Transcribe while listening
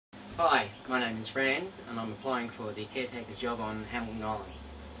Hi, my name is Franz and I'm applying for the caretaker's job on Hamilton Island.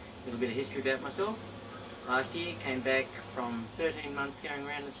 A little bit of history about myself. Last year came back from 13 months going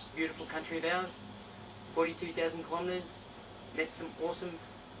around this beautiful country of ours, 42,000 kilometres, met some awesome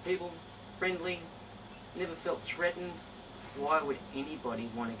people, friendly, never felt threatened. Why would anybody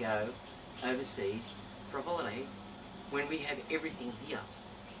want to go overseas for a holiday when we have everything here?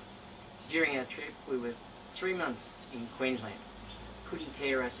 During our trip we were 3 months in Queensland. Couldn't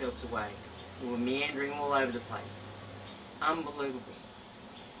tear ourselves away. We were meandering all over the place. Unbelievable.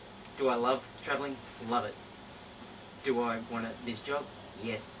 Do I love travelling? Love it. Do I want this job?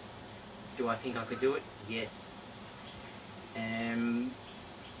 Yes. Do I think I could do it? Yes.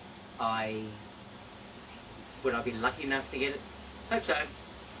 Would I be lucky enough to get it? Hope so.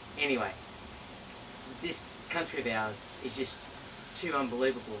 Anyway, this country of ours is just too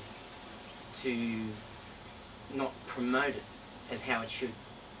unbelievable to not promote it as how it should.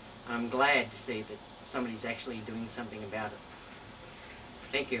 I'm glad to see that somebody's actually doing something about it.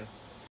 Thank you.